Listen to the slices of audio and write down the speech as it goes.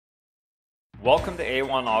Welcome to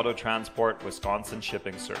A1 Auto Transport Wisconsin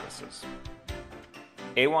Shipping Services.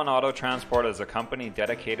 A1 Auto Transport is a company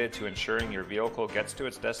dedicated to ensuring your vehicle gets to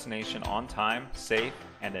its destination on time, safe,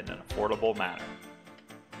 and in an affordable manner.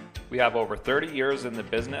 We have over 30 years in the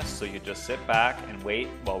business, so you just sit back and wait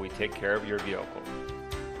while we take care of your vehicle.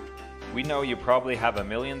 We know you probably have a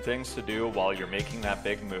million things to do while you're making that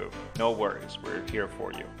big move. No worries, we're here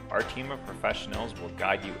for you. Our team of professionals will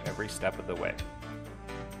guide you every step of the way.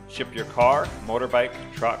 Ship your car, motorbike,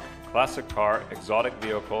 truck, classic car, exotic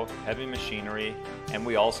vehicle, heavy machinery, and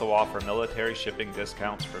we also offer military shipping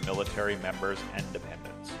discounts for military members and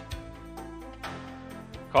dependents.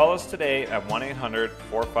 Call us today at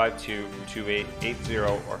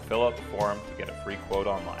 1-800-452-2880 or fill out the form to get a free quote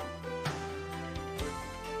online.